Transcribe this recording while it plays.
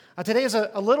Today is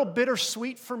a little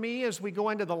bittersweet for me as we go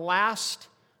into the last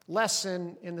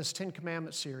lesson in this Ten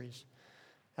Commandments series.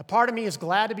 A part of me is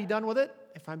glad to be done with it,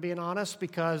 if I'm being honest,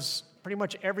 because pretty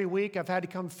much every week I've had to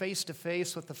come face to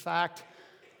face with the fact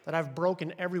that I've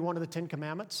broken every one of the Ten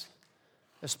Commandments,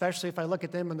 especially if I look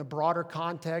at them in the broader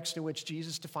context in which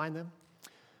Jesus defined them.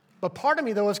 But part of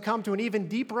me, though, has come to an even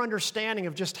deeper understanding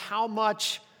of just how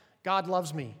much God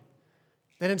loves me.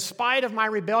 That in spite of my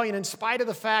rebellion, in spite of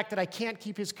the fact that I can't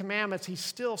keep His commandments, He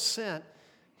still sent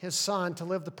His Son to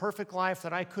live the perfect life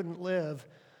that I couldn't live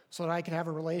so that I could have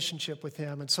a relationship with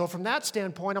Him. And so from that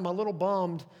standpoint, I'm a little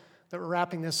bummed that we're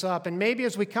wrapping this up. And maybe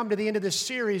as we come to the end of this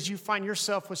series, you find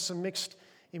yourself with some mixed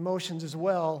emotions as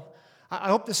well. I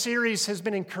hope the series has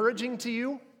been encouraging to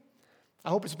you.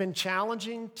 I hope it's been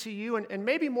challenging to you. And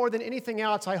maybe more than anything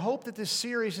else, I hope that this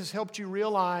series has helped you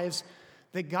realize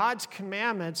that God's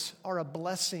commandments are a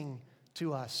blessing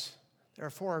to us. They're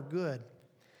for our good.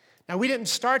 Now, we didn't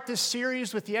start this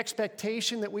series with the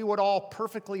expectation that we would all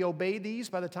perfectly obey these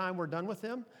by the time we're done with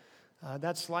them.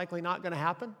 That's likely not going to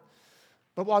happen.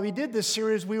 But while we did this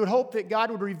series, we would hope that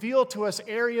God would reveal to us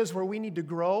areas where we need to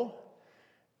grow,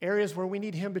 areas where we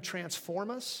need Him to transform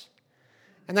us,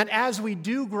 and that as we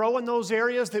do grow in those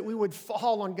areas, that we would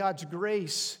fall on God's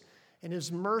grace and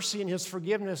His mercy and His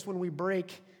forgiveness when we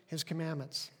break His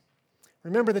commandments.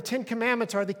 Remember, the Ten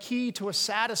Commandments are the key to a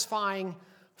satisfying,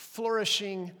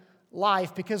 flourishing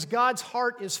life because God's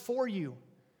heart is for you.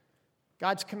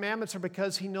 God's commandments are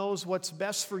because He knows what's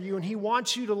best for you, and He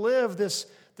wants you to live this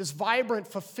vibrant,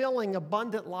 fulfilling,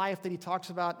 abundant life that He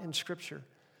talks about in Scripture.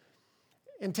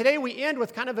 And today we end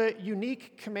with kind of a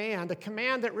unique command, a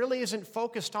command that really isn't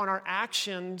focused on our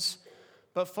actions,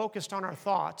 but focused on our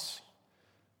thoughts.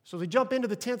 So we jump into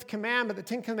the 10th commandment.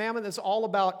 The 10th commandment is all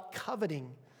about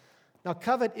coveting. Now,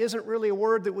 covet isn't really a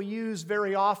word that we use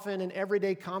very often in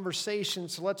everyday conversation,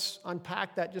 so let's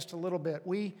unpack that just a little bit.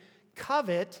 We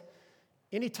covet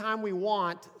anytime we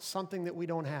want something that we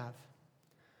don't have.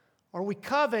 Or we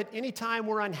covet anytime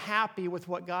we're unhappy with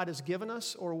what God has given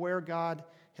us or where God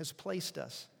has placed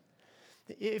us.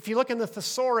 If you look in the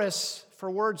thesaurus for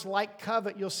words like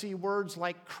covet, you'll see words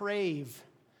like crave,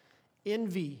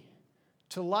 envy,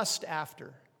 to lust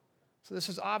after. So this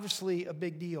is obviously a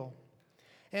big deal.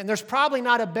 And there's probably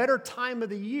not a better time of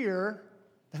the year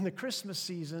than the Christmas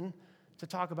season to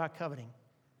talk about coveting.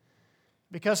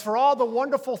 Because for all the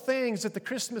wonderful things that the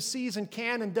Christmas season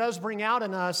can and does bring out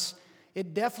in us,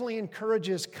 it definitely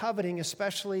encourages coveting,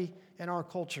 especially in our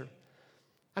culture.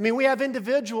 I mean, we have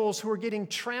individuals who are getting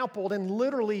trampled and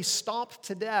literally stomped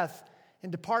to death in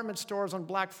department stores on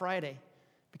Black Friday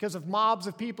because of mobs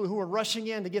of people who are rushing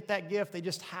in to get that gift they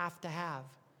just have to have.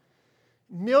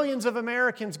 Millions of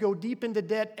Americans go deep into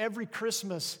debt every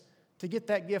Christmas to get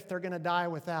that gift they're going to die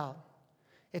without.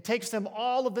 It takes them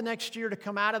all of the next year to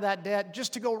come out of that debt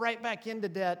just to go right back into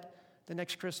debt the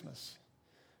next Christmas.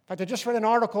 In fact, I just read an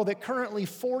article that currently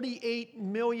 48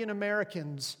 million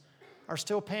Americans are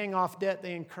still paying off debt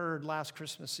they incurred last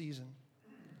Christmas season.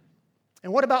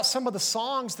 And what about some of the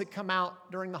songs that come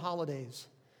out during the holidays?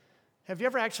 Have you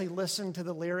ever actually listened to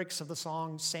the lyrics of the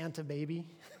song Santa Baby?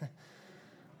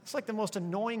 It's like the most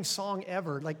annoying song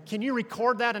ever. Like, can you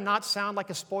record that and not sound like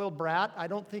a spoiled brat? I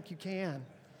don't think you can.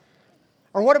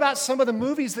 Or what about some of the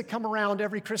movies that come around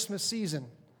every Christmas season?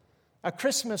 A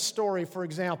Christmas Story, for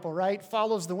example, right?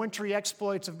 Follows the wintry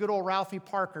exploits of good old Ralphie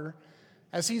Parker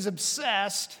as he's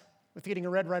obsessed with getting a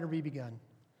Red Ryder BB gun.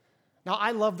 Now,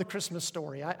 I love the Christmas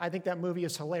Story. I think that movie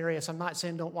is hilarious. I'm not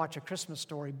saying don't watch A Christmas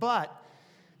Story, but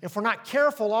if we're not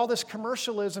careful, all this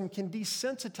commercialism can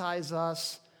desensitize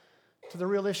us to the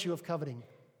real issue of coveting.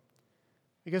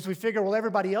 Because we figure, well,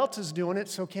 everybody else is doing it,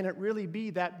 so can it really be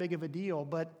that big of a deal?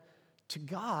 But to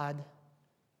God,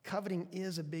 coveting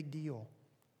is a big deal.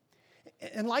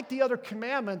 And like the other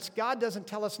commandments, God doesn't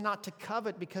tell us not to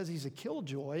covet because He's a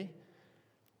killjoy.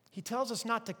 He tells us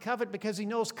not to covet because He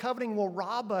knows coveting will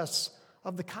rob us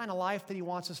of the kind of life that He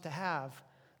wants us to have,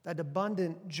 that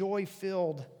abundant,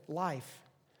 joy-filled life.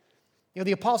 You know,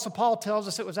 the Apostle Paul tells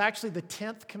us it was actually the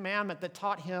 10th commandment that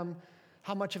taught him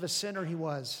how much of a sinner he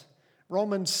was.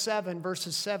 Romans 7,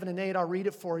 verses 7 and 8, I'll read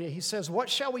it for you. He says, "What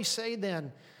shall we say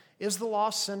then? Is the law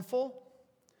sinful?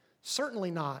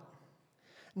 Certainly not.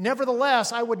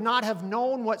 Nevertheless, I would not have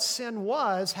known what sin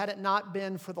was had it not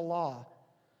been for the law.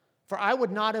 For I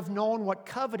would not have known what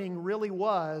coveting really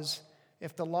was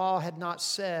if the law had not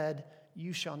said,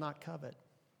 'You shall not covet.'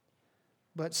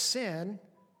 But sin,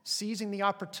 seizing the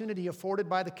opportunity afforded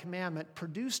by the commandment,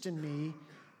 produced in me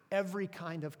every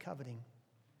kind of coveting."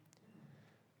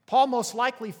 Paul most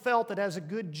likely felt that as a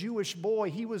good Jewish boy,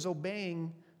 he was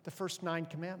obeying the first 9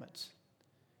 commandments.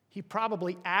 he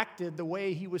probably acted the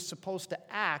way he was supposed to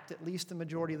act, at least the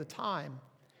majority of the time.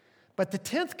 But the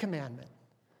 10th commandment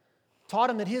taught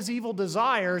him that his evil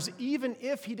desires, even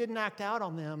if he didn't act out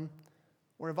on them,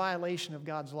 were a violation of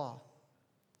God's law.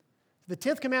 The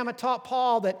 10th commandment taught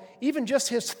Paul that even just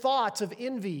his thoughts of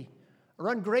envy or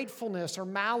ungratefulness or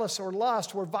malice or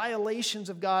lust were violations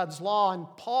of God's law, and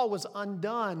Paul was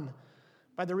undone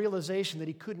by the realization that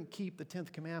he couldn't keep the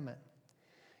 10th commandment.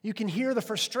 You can hear the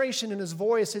frustration in his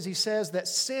voice as he says that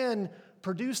sin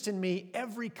produced in me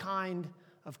every kind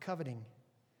of coveting.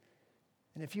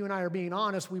 And if you and I are being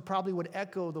honest, we probably would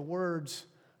echo the words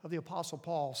of the Apostle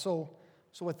Paul. So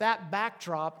with that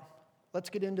backdrop,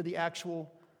 let's get into the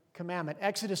actual commandment.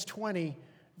 Exodus 20,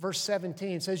 verse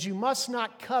 17 says, "You must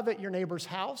not covet your neighbor's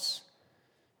house.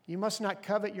 You must not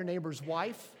covet your neighbor's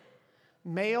wife,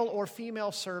 male or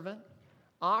female servant,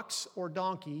 ox or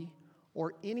donkey,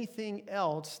 or anything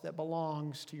else that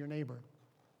belongs to your neighbor."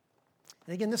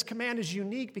 And again, this command is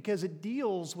unique because it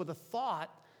deals with a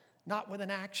thought, not with an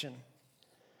action.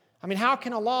 I mean, how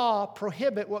can a law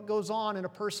prohibit what goes on in a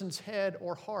person's head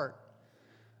or heart?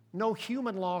 No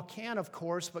human law can, of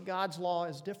course, but God's law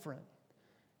is different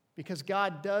because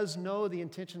God does know the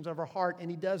intentions of our heart,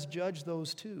 and He does judge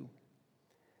those too.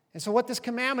 And so what this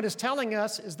commandment is telling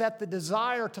us is that the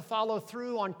desire to follow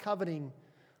through on coveting,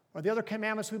 or the other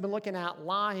commandments we've been looking at,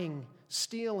 lying,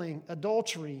 stealing,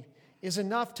 adultery, is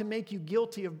enough to make you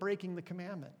guilty of breaking the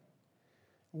commandment.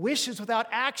 Wishes without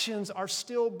actions are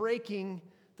still breaking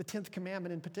the 10th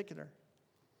commandment in particular.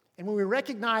 And when we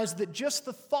recognize that just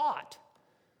the thought,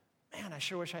 man, I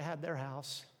sure wish I had their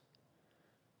house,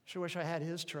 sure wish I had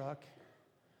his truck,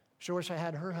 sure wish I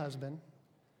had her husband,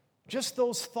 just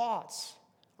those thoughts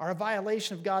are a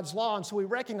violation of God's law, and so we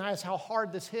recognize how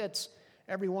hard this hits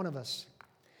every one of us.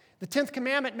 The 10th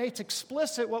commandment makes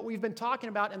explicit what we've been talking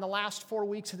about in the last 4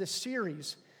 weeks of this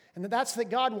series, and that's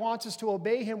that God wants us to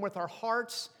obey Him with our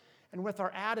hearts and with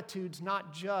our attitudes,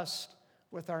 not just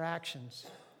with our actions.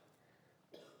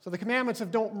 So the commandments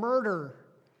of don't murder,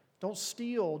 don't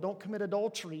steal, don't commit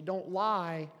adultery, don't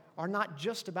lie are not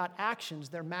just about actions,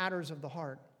 they're matters of the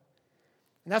heart.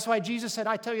 And that's why Jesus said,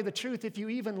 "I tell you the truth, if you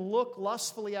even look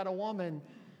lustfully at a woman,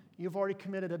 you've already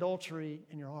committed adultery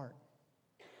in your heart."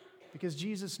 Because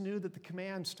Jesus knew that the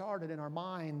command started in our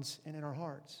minds and in our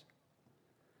hearts.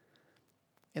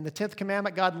 In the 10th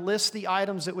commandment, God lists the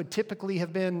items that would typically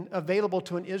have been available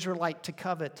to an Israelite to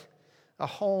covet: a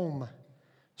home,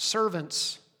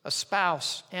 servants, a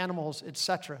spouse, animals,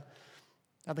 etc.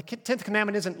 Now, the 10th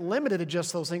commandment isn't limited to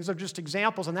just those things. They're just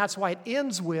examples, and that's why it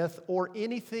ends with, or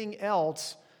anything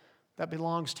else that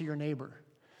belongs to your neighbor.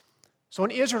 So an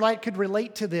Israelite could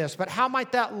relate to this, but how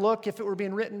might that look if it were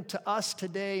being written to us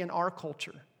today in our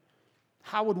culture?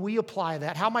 How would we apply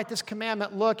that? How might this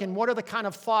commandment look, and what are the kind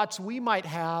of thoughts we might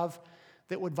have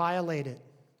that would violate it?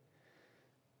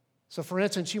 So for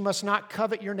instance, you must not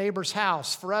covet your neighbor's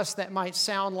house. For us, that might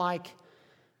sound like,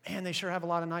 man, they sure have a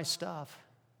lot of nice stuff.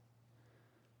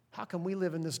 How come we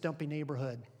live in this dumpy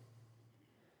neighborhood?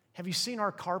 Have you seen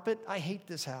our carpet? I hate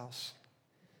this house.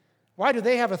 Why do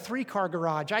they have a 3-car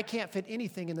garage? I can't fit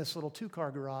anything in this little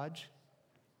 2-car garage.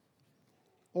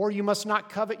 Or you must not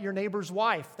covet your neighbor's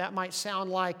wife. That might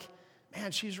sound like,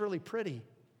 man, she's really pretty.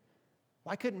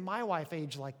 Why couldn't my wife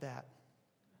age like that?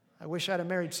 I wish I'd have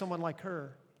married someone like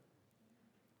her.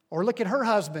 Or look at her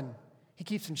husband. He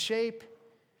keeps in shape.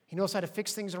 He knows how to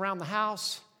fix things around the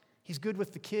house. He's good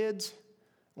with the kids.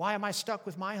 Why am I stuck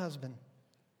with my husband?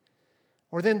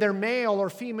 Or then their male or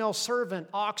female servant,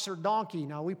 ox or donkey.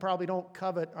 Now, we probably don't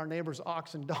covet our neighbor's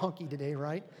ox and donkey today,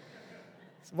 right?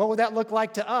 So what would that look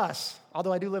like to us?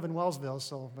 Although I do live in Wellsville,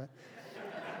 so. But.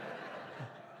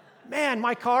 Man,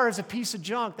 my car is a piece of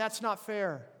junk. That's not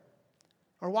fair.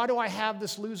 Or why do I have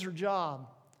this loser job?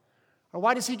 Or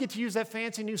why does he get to use that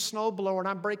fancy new snowblower and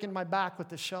I'm breaking my back with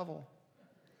the shovel?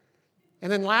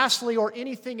 And then lastly, or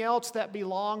anything else that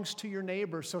belongs to your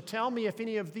neighbor. So tell me if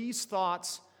any of these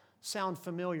thoughts sound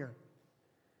familiar.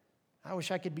 I wish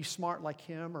I could be smart like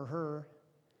him or her.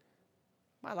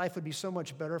 My life would be so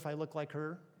much better if I looked like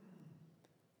her.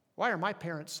 Why are my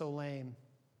parents so lame?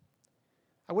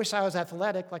 I wish I was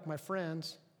athletic like my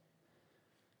friends.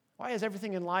 Why is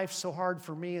everything in life so hard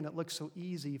for me and it looks so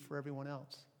easy for everyone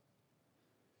else?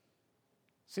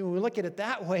 See, when we look at it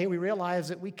that way, we realize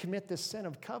that we commit this sin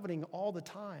of coveting all the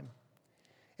time.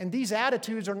 And these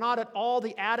attitudes are not at all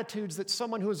the attitudes that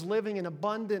someone who is living an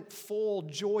abundant, full,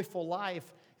 joyful life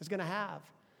is going to have.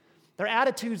 They're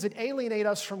attitudes that alienate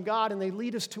us from God and they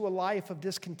lead us to a life of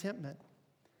discontentment.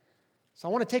 So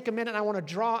I want to take a minute and I want to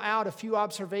draw out a few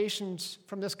observations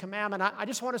from this commandment. I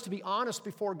just want us to be honest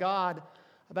before God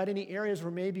about any areas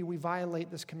where maybe we violate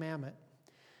this commandment.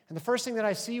 And the first thing that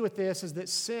I see with this is that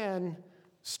sin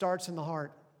starts in the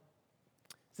heart.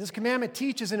 This commandment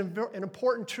teaches an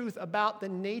important truth about the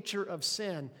nature of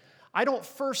sin. I don't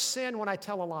first sin when I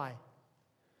tell a lie.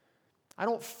 I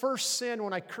don't first sin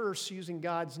when I curse using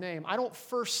God's name. I don't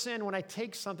first sin when I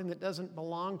take something that doesn't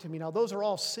belong to me. Now, those are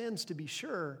all sins to be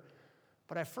sure,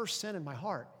 but I first sin in my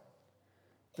heart.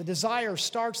 The desire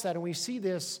starts that, and we see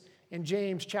this in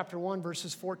James chapter 1,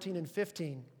 verses 14 and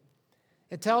 15.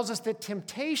 It tells us that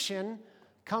temptation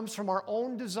comes from our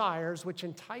own desires, which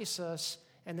entice us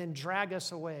and then drag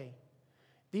us away.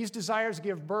 These desires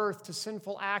give birth to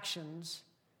sinful actions,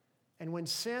 and when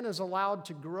sin is allowed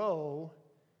to grow,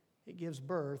 it gives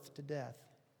birth to death.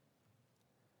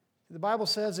 The Bible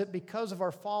says that because of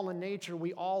our fallen nature,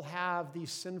 we all have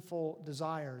these sinful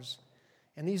desires.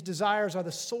 And these desires are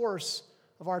the source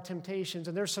of our temptations.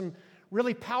 And there's some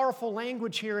really powerful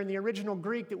language here in the original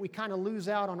Greek that we kind of lose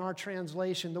out on our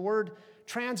translation. The word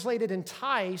translated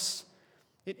entice,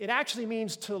 it actually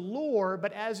means to lure,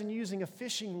 but as in using a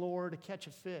fishing lure to catch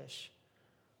a fish,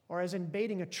 or as in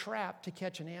baiting a trap to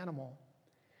catch an animal.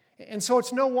 And so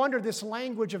it's no wonder this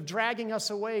language of dragging us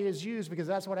away is used, because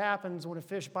that's what happens when a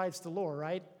fish bites the lure,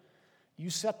 right? You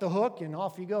set the hook and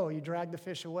off you go. You drag the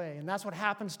fish away. And that's what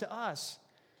happens to us.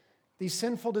 These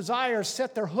sinful desires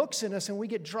set their hooks in us, and we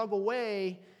get dragged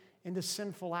away into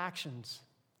sinful actions.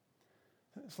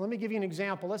 So let me give you an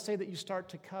example. Let's say that you start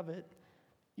to covet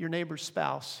your neighbor's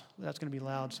spouse. That's going to be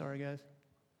loud, sorry guys.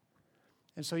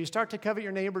 And so you start to covet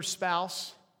your neighbor's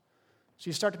spouse, so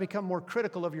you start to become more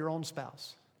critical of your own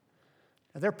spouse.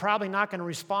 Now, they're probably not going to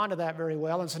respond to that very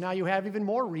well, and so now you have even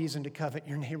more reason to covet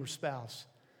your neighbor's spouse.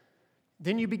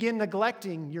 Then you begin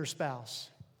neglecting your spouse.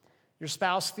 Your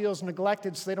spouse feels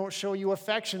neglected, so they don't show you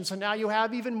affection, so now you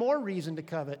have even more reason to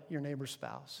covet your neighbor's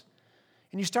spouse.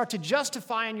 And you start to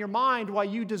justify in your mind why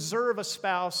you deserve a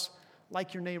spouse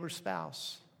like your neighbor's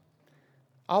spouse.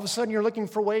 All of a sudden, you're looking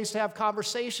for ways to have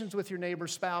conversations with your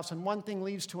neighbor's spouse, and one thing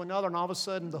leads to another, and all of a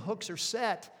sudden, the hooks are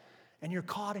set, and you're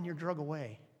caught and you're dragged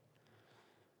away.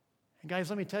 And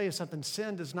guys, let me tell you something.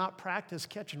 Sin does not practice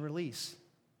catch and release.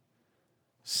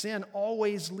 Sin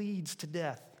always leads to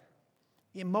death.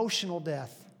 Emotional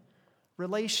death,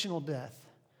 relational death,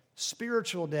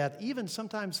 spiritual death, even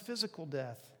sometimes physical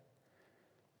death.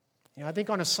 You know, I think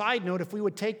on a side note, if we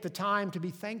would take the time to be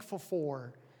thankful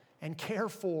for and care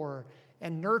for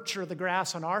and nurture the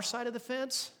grass on our side of the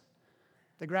fence,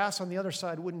 the grass on the other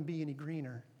side wouldn't be any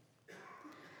greener.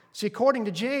 See, according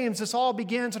to James, this all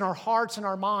begins in our hearts and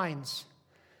our minds.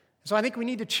 So I think we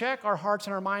need to check our hearts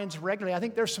and our minds regularly. I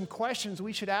think there's some questions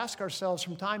we should ask ourselves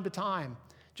from time to time,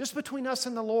 just between us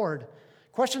and the Lord.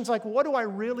 Questions like, what do I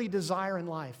really desire in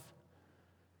life?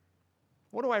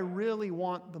 What do I really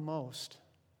want the most?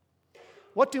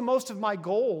 What do most of my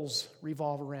goals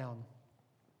revolve around?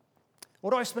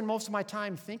 What do I spend most of my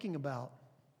time thinking about?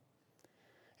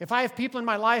 If I have people in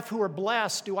my life who are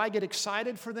blessed, do I get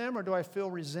excited for them or do I feel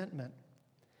resentment?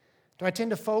 Do I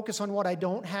tend to focus on what I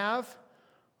don't have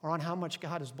or on how much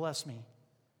God has blessed me?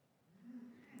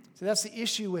 So that's the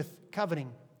issue with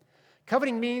coveting.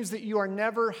 Coveting means that you are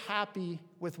never happy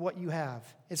with what you have.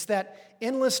 It's that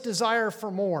endless desire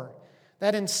for more,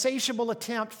 that insatiable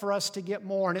attempt for us to get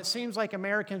more. And it seems like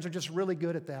Americans are just really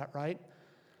good at that, right?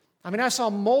 I mean, I saw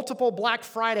multiple Black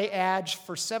Friday ads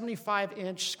for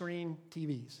 75-inch screen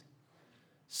TVs.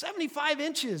 75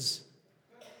 inches.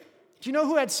 Do you know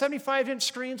who had 75-inch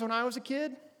screens when I was a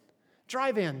kid?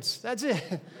 Drive-ins. That's it.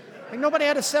 Like nobody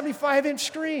had a 75-inch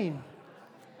screen.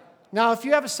 Now, if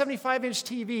you have a 75-inch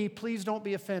TV, please don't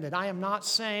be offended. I am not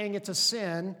saying it's a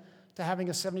sin to having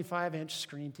a 75-inch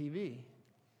screen TV.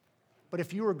 But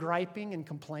if you were griping and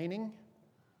complaining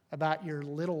about your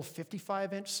little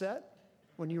 55-inch set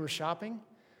when you were shopping,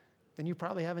 then you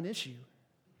probably have an issue.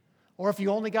 Or if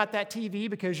you only got that TV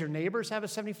because your neighbors have a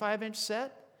 75-inch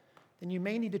set, then you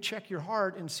may need to check your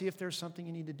heart and see if there's something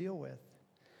you need to deal with.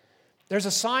 There's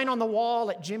a sign on the wall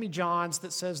at Jimmy John's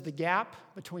that says the gap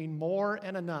between more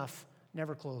and enough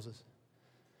never closes.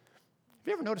 Have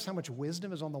you ever noticed how much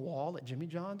wisdom is on the wall at Jimmy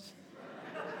John's?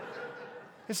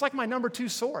 It's like my number 2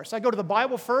 source. I go to the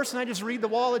Bible first and I just read the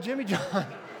wall at Jimmy John's.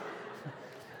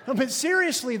 But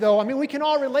seriously though, I mean, we can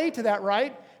all relate to that,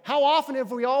 right? How often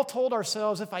have we all told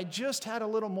ourselves, if I just had a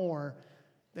little more,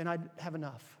 then I'd have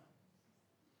enough.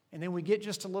 And then we get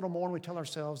just a little more and we tell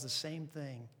ourselves the same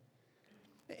thing.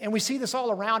 And we see this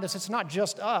all around us. It's not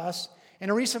just us. In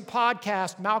a recent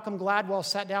podcast, Malcolm Gladwell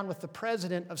sat down with the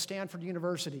president of Stanford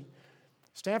University.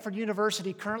 Stanford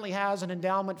University currently has an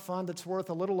endowment fund that's worth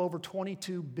a little over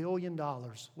 $22 billion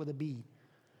with a B.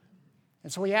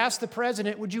 And so he asked the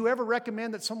president, would you ever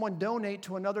recommend that someone donate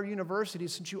to another university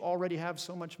since you already have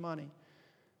so much money?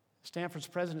 Stanford's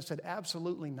president said,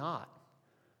 absolutely not.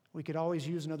 We could always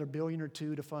use another $1 billion or $2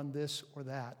 billion to fund this or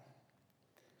that.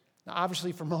 Now,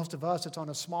 obviously, for most of us, it's on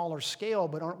a smaller scale,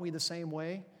 but aren't we the same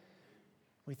way?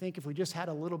 We think if we just had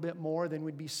a little bit more, then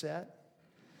we'd be set.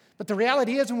 But the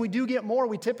reality is, when we do get more,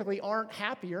 we typically aren't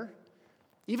happier.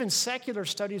 Even secular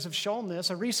studies have shown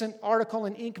this. A recent article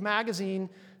in Inc. magazine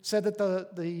said that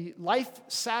the life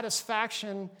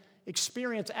satisfaction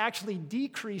experience actually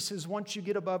decreases once you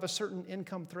get above a certain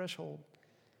income threshold.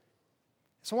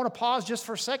 So I want to pause just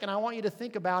for a second. I want you to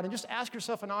think about and just ask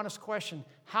yourself an honest question.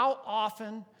 How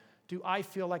often do I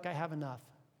feel like I have enough?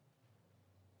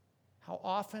 How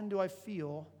often do I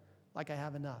feel like I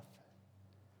have enough?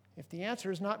 If the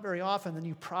answer is not very often, then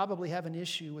you probably have an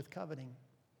issue with coveting.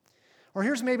 Or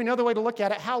here's maybe another way to look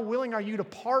at it. How willing are you to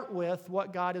part with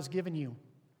what God has given you?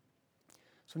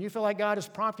 So when you feel like God is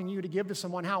prompting you to give to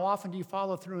someone, how often do you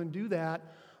follow through and do that?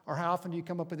 Or how often do you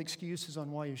come up with excuses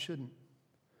on why you shouldn't?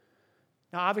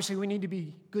 Now, obviously, we need to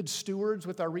be good stewards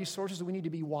with our resources. We need to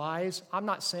be wise. I'm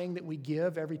not saying that we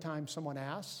give every time someone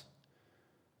asks,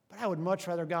 but I would much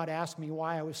rather God ask me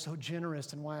why I was so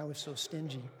generous and why I was so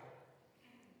stingy.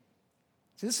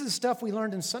 So this is the stuff we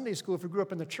learned in Sunday school if we grew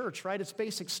up in the church, right? It's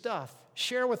basic stuff.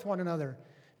 Share with one another.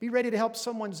 Be ready to help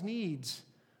someone's needs.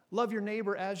 Love your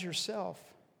neighbor as yourself.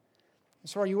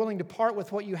 So are you willing to part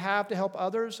with what you have to help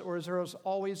others, or is there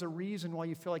always a reason why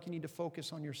you feel like you need to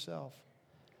focus on yourself?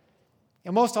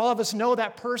 And most all of us know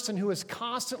that person who is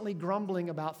constantly grumbling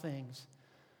about things.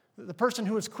 The person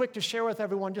who is quick to share with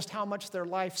everyone just how much their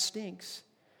life stinks.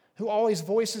 Who always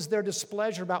voices their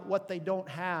displeasure about what they don't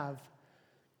have.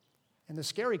 And the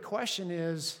scary question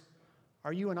is,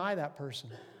 are you and I that person?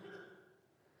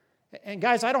 And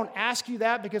guys, I don't ask you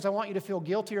that because I want you to feel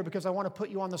guilty or because I want to put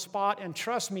you on the spot. And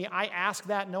trust me, I ask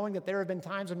that knowing that there have been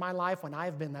times in my life when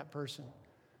I've been that person.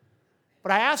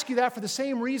 But I ask you that for the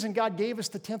same reason God gave us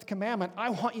the 10th commandment. I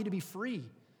want you to be free.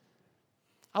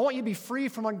 I want you to be free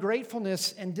from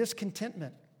ungratefulness and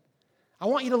discontentment. I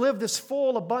want you to live this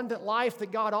full, abundant life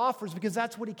that God offers because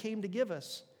that's what He came to give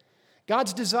us.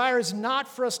 God's desire is not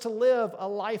for us to live a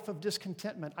life of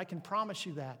discontentment. I can promise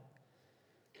you that.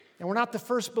 And we're not the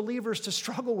first believers to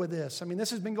struggle with this. I mean, this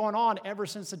has been going on ever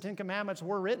since the 10 Commandments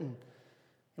were written.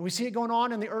 And we see it going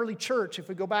on in the early church. If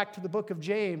we go back to the book of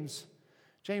James,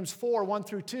 James 4, 1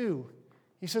 through 2,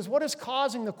 he says, "What is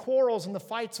causing the quarrels and the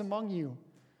fights among you?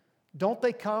 Don't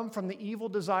they come from the evil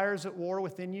desires at war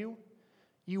within you?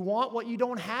 You want what you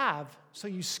don't have, so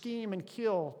you scheme and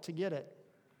kill to get it."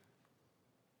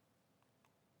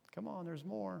 Come on, there's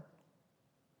more.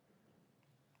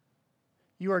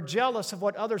 "You are jealous of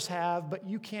what others have, but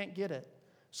you can't get it.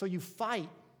 So you fight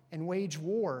and wage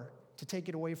war to take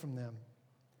it away from them."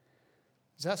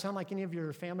 Does that sound like any of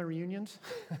your family reunions?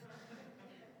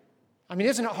 I mean,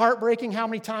 isn't it heartbreaking how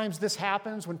many times this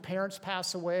happens when parents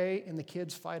pass away and the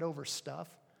kids fight over stuff?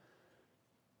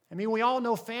 I mean, we all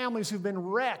know families who've been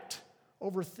wrecked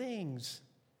over things.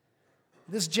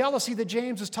 This jealousy that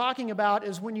James is talking about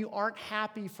is when you aren't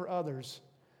happy for others.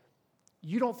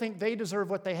 You don't think they deserve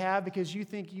what they have because you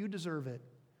think you deserve it.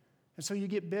 And so you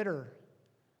get bitter.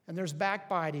 And there's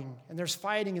backbiting. And there's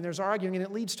fighting. And there's arguing. And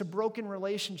it leads to broken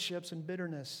relationships and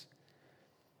bitterness.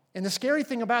 And the scary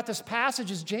thing about this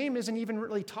passage is James isn't even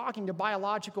really talking to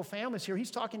biological families here. He's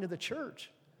talking to the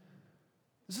church.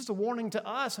 This is a warning to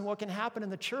us and what can happen in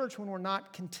the church when we're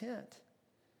not content.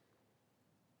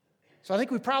 So I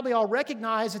think we probably all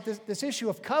recognize that this issue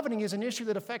of coveting is an issue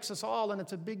that affects us all, and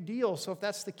it's a big deal. So if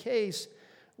that's the case,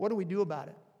 what do we do about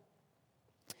it?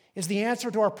 Is the answer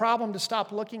to our problem to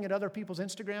stop looking at other people's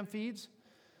Instagram feeds?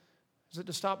 Is it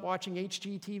to stop watching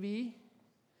HGTV?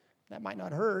 That might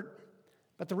not hurt.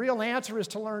 But the real answer is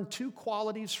to learn two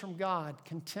qualities from God: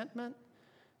 contentment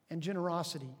and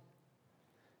generosity.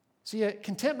 See,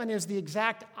 contentment is the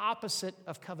exact opposite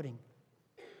of coveting.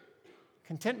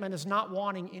 Contentment is not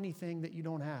wanting anything that you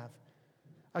don't have.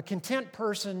 A content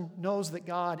person knows that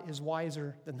God is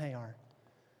wiser than they are.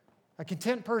 A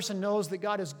content person knows that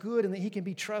God is good and that He can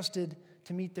be trusted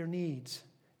to meet their needs.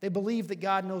 They believe that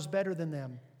God knows better than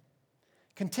them.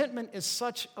 Contentment is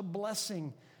such a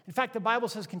blessing. In fact, the Bible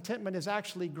says contentment is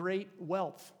actually great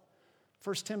wealth.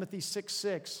 1 Timothy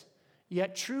 6:6.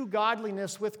 "Yet true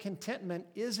godliness with contentment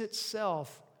is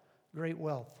itself great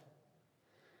wealth."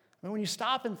 I mean, when you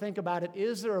stop and think about it,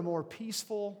 is there a more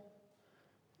peaceful,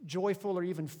 joyful, or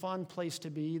even fun place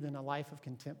to be than a life of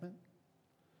contentment?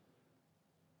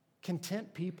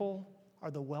 Content people are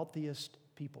the wealthiest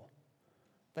people.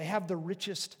 They have the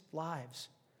richest lives.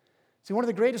 See, one of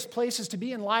the greatest places to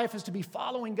be in life is to be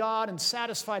following God and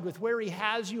satisfied with where He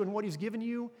has you and what He's given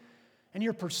you, and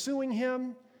you're pursuing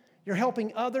Him, you're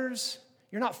helping others,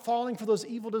 you're not falling for those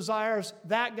evil desires.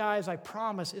 That, guys, I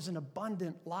promise, is an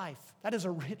abundant life. That is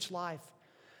a rich life.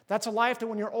 That's a life that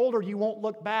when you're older, you won't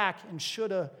look back and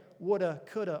shoulda, woulda,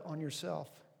 coulda on yourself.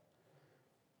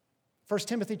 1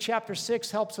 Timothy chapter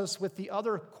 6 helps us with the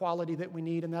other quality that we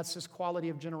need, and that's this quality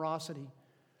of generosity.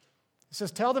 It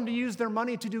says, tell them to use their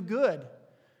money to do good.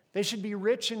 They should be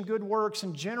rich in good works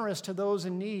and generous to those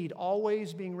in need,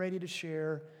 always being ready to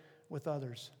share with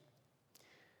others.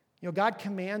 You know, God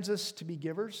commands us to be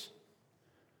givers.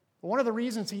 But one of the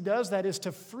reasons He does that is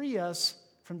to free us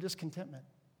from discontentment.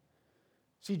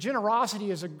 See, generosity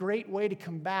is a great way to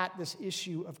combat this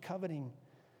issue of coveting.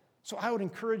 So I would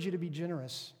encourage you to be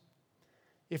generous.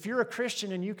 If you're a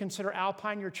Christian and you consider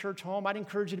Alpine your church home, I'd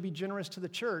encourage you to be generous to the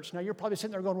church. Now, you're probably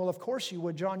sitting there going, well, of course you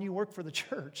would, John. You work for the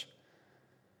church.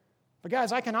 But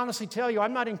guys, I can honestly tell you,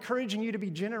 I'm not encouraging you to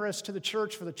be generous to the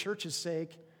church for the church's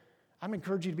sake. I'm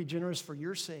encouraging you to be generous for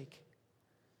your sake.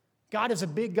 God is a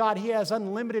big God. He has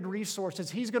unlimited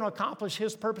resources. He's going to accomplish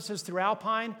His purposes through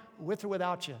Alpine, with or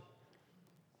without you.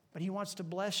 But He wants to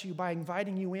bless you by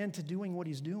inviting you into doing what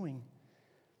He's doing.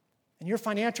 And your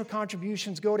financial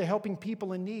contributions go to helping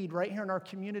people in need right here in our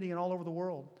community and all over the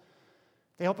world.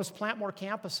 They help us plant more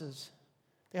campuses.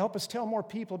 They help us tell more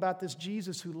people about this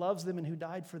Jesus who loves them and who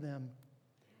died for them.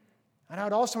 And I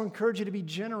would also encourage you to be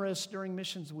generous during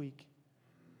Missions Week.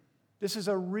 This is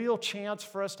a real chance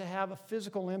for us to have a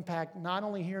physical impact, not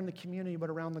only here in the community,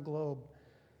 but around the globe.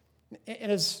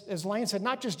 And as Lane said,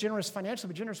 not just generous financially,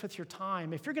 but generous with your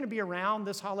time. If you're going to be around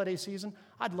this holiday season,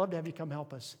 I'd love to have you come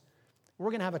help us. We're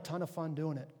going to have a ton of fun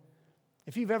doing it.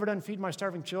 If you've ever done Feed My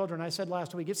Starving Children, I said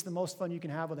last week, it's the most fun you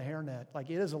can have with a hairnet. Like,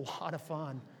 it is a lot of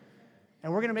fun.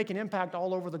 And we're going to make an impact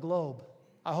all over the globe.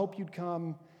 I hope you'd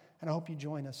come, and I hope you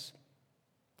join us.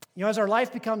 You know, as our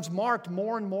life becomes marked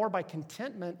more and more by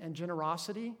contentment and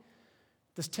generosity,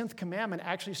 this 10th commandment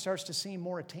actually starts to seem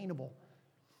more attainable.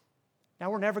 Now,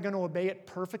 we're never going to obey it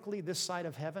perfectly this side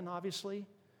of heaven, obviously,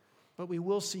 but we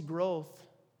will see growth.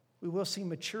 We will see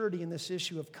maturity in this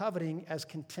issue of coveting as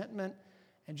contentment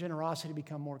and generosity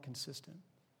become more consistent.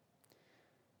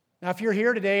 Now, if you're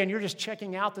here today and you're just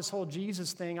checking out this whole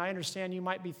Jesus thing, I understand you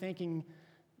might be thinking,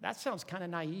 that sounds kind of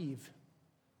naive.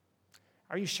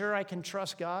 Are you sure I can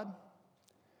trust God?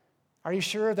 Are you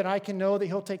sure that I can know that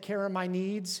He'll take care of my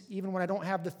needs even when I don't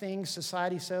have the things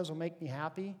society says will make me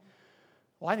happy?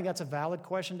 Well, I think that's a valid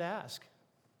question to ask.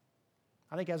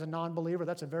 I think as a non-believer,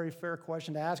 that's a very fair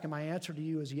question to ask, and my answer to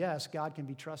you is yes, God can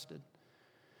be trusted.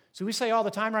 So we say all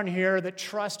the time around here that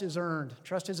trust is earned.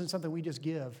 Trust isn't something we just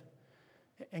give.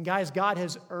 And guys, God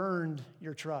has earned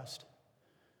your trust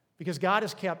because God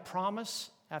has kept promise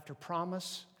after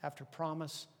promise after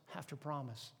promise after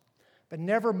promise. But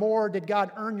never more did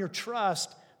God earn your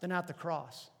trust than at the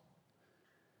cross.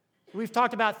 We've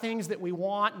talked about things that we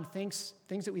want and things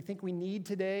that we think we need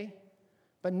today.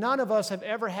 But none of us have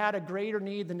ever had a greater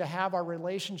need than to have our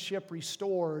relationship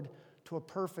restored to a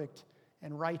perfect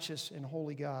and righteous and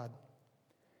holy God.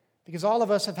 Because all of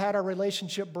us have had our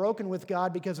relationship broken with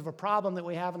God because of a problem that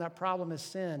we have, and that problem is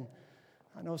sin.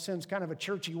 I know sin's kind of a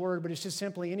churchy word, but it's just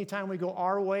simply anytime we go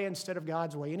our way instead of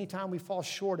God's way, anytime we fall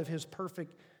short of His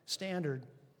perfect standard.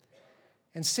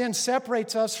 And sin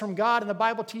separates us from God, and the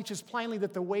Bible teaches plainly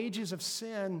that the wages of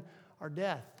sin are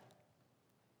death.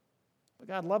 But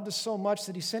God loved us so much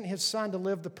that He sent His Son to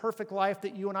live the perfect life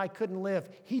that you and I couldn't live.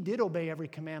 He did obey every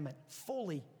commandment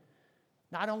fully,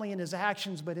 not only in His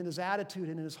actions, but in His attitude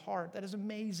and in His heart. That is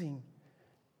amazing.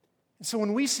 And so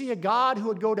when we see a God who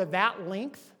would go to that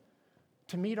length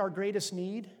to meet our greatest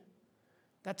need,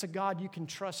 that's a God you can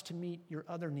trust to meet your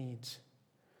other needs.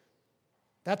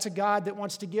 That's a God that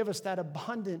wants to give us that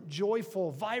abundant,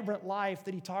 joyful, vibrant life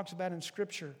that He talks about in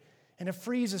Scripture. And it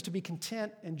frees us to be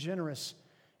content and generous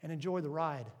and enjoy the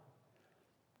ride.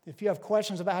 If you have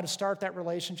questions about how to start that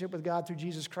relationship with God through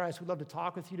Jesus Christ, we'd love to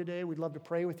talk with you today. We'd love to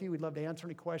pray with you. We'd love to answer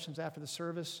any questions after the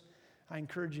service. I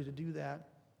encourage you to do that.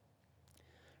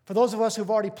 For those of us who've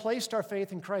already placed our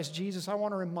faith in Christ Jesus, I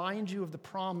want to remind you of the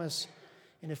promise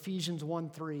in Ephesians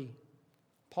 1:3.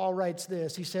 Paul writes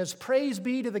this. He says, "Praise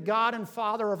be to the God and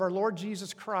Father of our Lord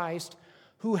Jesus Christ,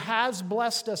 who has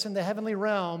blessed us in the heavenly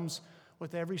realms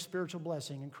with every spiritual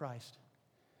blessing in Christ."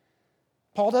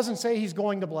 Paul doesn't say He's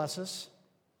going to bless us,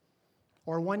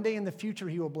 or one day in the future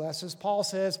He will bless us. Paul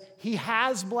says He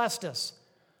has blessed us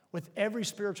with every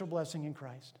spiritual blessing in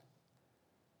Christ.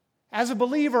 As a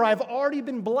believer, I've already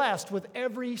been blessed with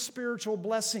every spiritual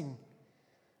blessing.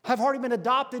 I've already been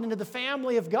adopted into the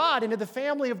family of God, into the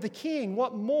family of the King.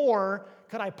 What more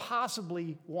could I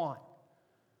possibly want?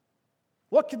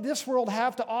 What could this world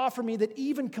have to offer me that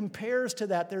even compares to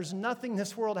that? There's nothing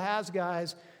this world has,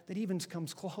 guys, that even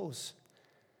comes close.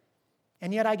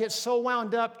 And yet I get so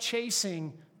wound up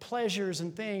chasing pleasures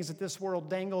and things that this world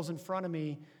dangles in front of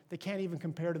me that can't even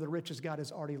compare to the riches God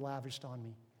has already lavished on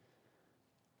me.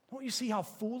 Don't you see how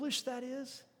foolish that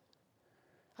is?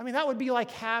 I mean, that would be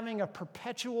like having a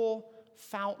perpetual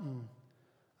fountain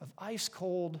of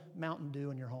ice-cold Mountain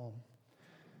Dew in your home.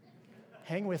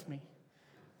 Hang with me.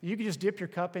 You could just dip your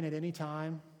cup in at any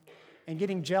time and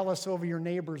getting jealous over your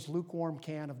neighbor's lukewarm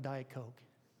can of Diet Coke.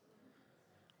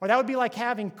 Or that would be like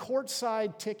having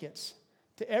courtside tickets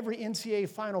to every NCAA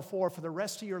Final Four for the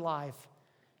rest of your life,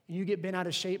 and you get bent out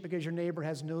of shape because your neighbor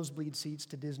has nosebleed seats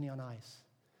to Disney on Ice.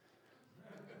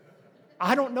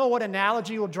 I don't know what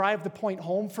analogy will drive the point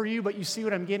home for you, but you see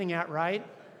what I'm getting at, right?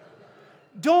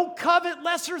 Don't covet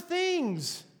lesser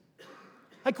things.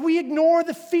 Like we ignore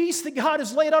the feast that God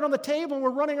has laid out on the table and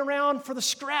we're running around for the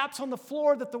scraps on the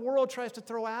floor that the world tries to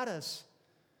throw at us.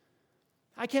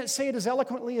 I can't say it as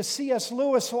eloquently as C.S.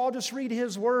 Lewis, so I'll just read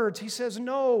his words. He says,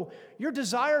 no, your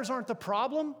desires aren't the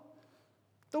problem.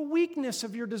 The weakness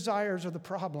of your desires are the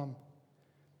problem.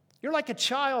 You're like a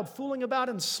child fooling about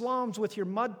in slums with your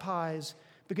mud pies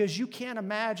because you can't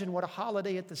imagine what a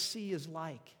holiday at the sea is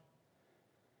like.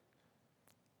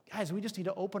 Guys, we just need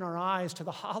to open our eyes to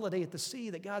the holiday at the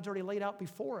sea that God's already laid out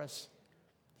before us.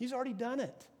 He's already done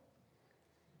it.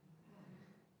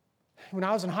 When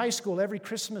I was in high school, every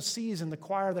Christmas season, the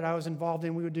choir that I was involved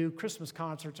in, we would do Christmas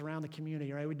concerts around the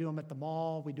community, right? We'd do them at the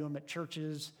mall, we'd do them at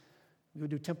churches, we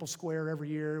would do Temple Square every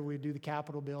year, we'd do the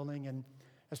Capitol building, and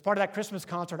as part of that Christmas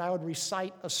concert, I would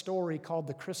recite a story called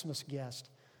The Christmas Guest.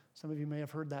 Some of you may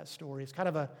have heard that story. It's kind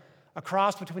of a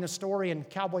cross between a story and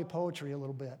cowboy poetry a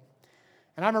little bit.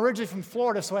 And I'm originally from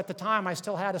Florida, so at the time I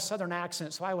still had a southern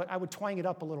accent, so I would twang it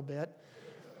up a little bit.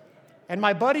 And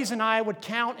my buddies and I would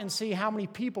count and see how many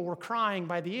people were crying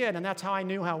by the end, and that's how I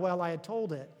knew how well I had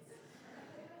told it.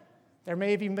 There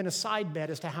may have even been a side bet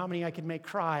as to how many I could make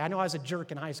cry. I know I was a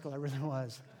jerk in high school, I really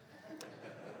was.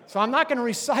 So I'm not going to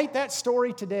recite that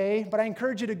story today, but I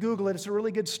encourage you to Google it. It's a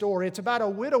really good story. It's about a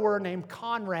widower named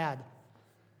Conrad.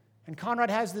 And Conrad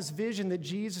has this vision that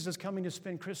Jesus is coming to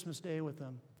spend Christmas Day with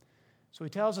them. So he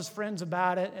tells his friends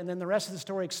about it, and then the rest of the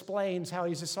story explains how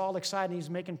he's just all excited and he's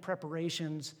making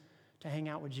preparations to hang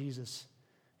out with Jesus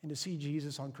and to see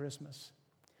Jesus on Christmas.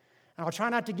 And I'll try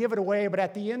not to give it away, but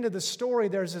at the end of the story,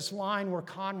 there's this line where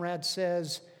Conrad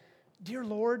says, "Dear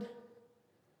Lord,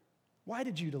 why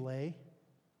did you delay?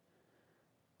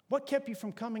 What kept you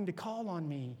from coming to call on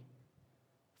me?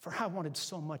 For I wanted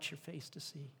so much your face to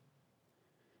see."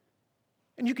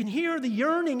 And you can hear the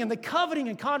yearning and the coveting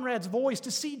in Conrad's voice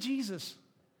to see Jesus,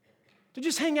 to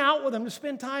just hang out with him, to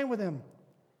spend time with him.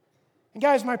 And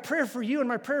guys, my prayer for you and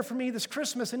my prayer for me this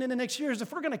Christmas and in the next year is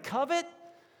if we're going to covet,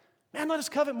 man, let us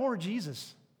covet more of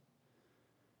Jesus.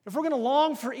 If we're going to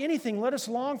long for anything, let us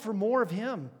long for more of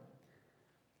him.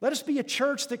 Let us be a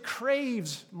church that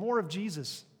craves more of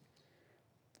Jesus.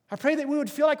 I pray that we would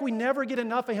feel like we never get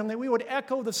enough of him, that we would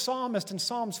echo the psalmist in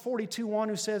Psalms 42:1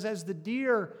 who says, "As the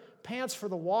deer pants for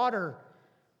the water,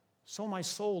 so my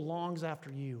soul longs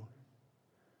after you.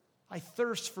 I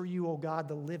thirst for you, O God,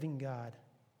 the living God."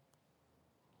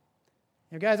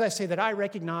 Now, guys, I say that I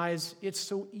recognize it's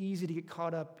so easy to get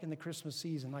caught up in the Christmas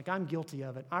season. Like, I'm guilty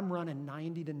of it. I'm running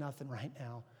 90-0 right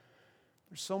now.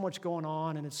 There's so much going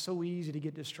on, and it's so easy to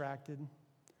get distracted.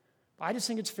 But I just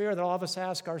think it's fair that all of us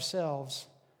ask ourselves,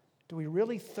 do we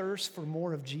really thirst for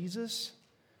more of Jesus?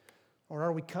 Or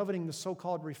are we coveting the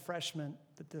so-called refreshment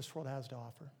that this world has to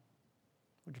offer?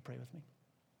 Would you pray with me?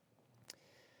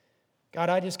 God,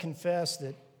 I just confess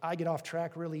that I get off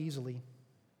track really easily.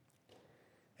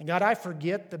 And God, I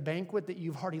forget the banquet that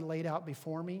you've already laid out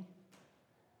before me.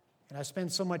 And I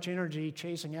spend so much energy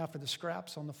chasing after the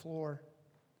scraps on the floor.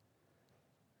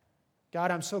 God,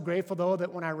 I'm so grateful, though,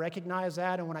 that when I recognize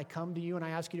that and when I come to you and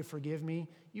I ask you to forgive me,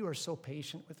 you are so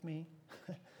patient with me.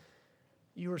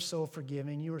 You are so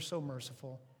forgiving. You are so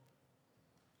merciful.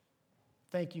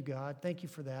 Thank you, God. Thank you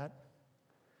for that.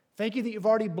 Thank you that you've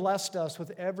already blessed us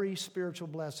with every spiritual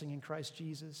blessing in Christ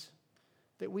Jesus,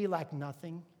 that we lack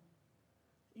nothing.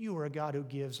 You are a God who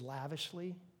gives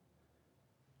lavishly.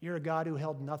 You're a God who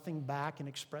held nothing back in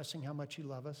expressing how much you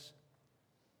love us.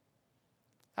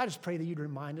 I just pray that you'd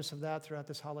remind us of that throughout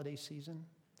this holiday season.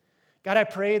 God, I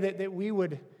pray that we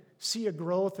would see a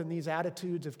growth in these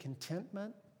attitudes of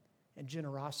contentment and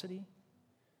generosity,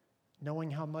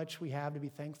 knowing how much we have to be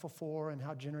thankful for and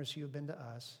how generous you have been to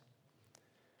us.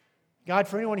 God,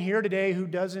 for anyone here today who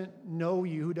doesn't know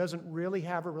you, who doesn't really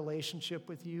have a relationship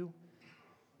with you,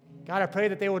 God, I pray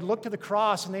that they would look to the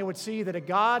cross and they would see that a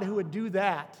God who would do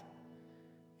that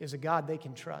is a God they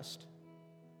can trust.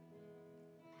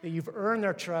 That you've earned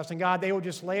their trust. And God, they would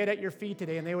just lay it at your feet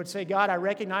today and they would say, God, I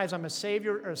recognize I'm a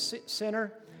Savior or a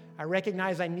sinner. I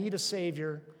recognize I need a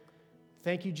Savior.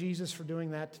 Thank you, Jesus, for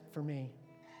doing that for me.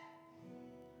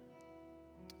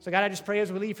 So God, I just pray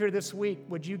as we leave here this week,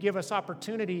 would you give us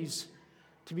opportunities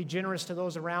to be generous to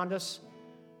those around us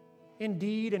in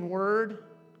deed and word,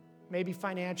 maybe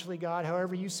financially, God,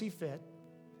 however you see fit.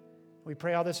 We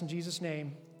pray all this in Jesus'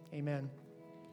 name. Amen.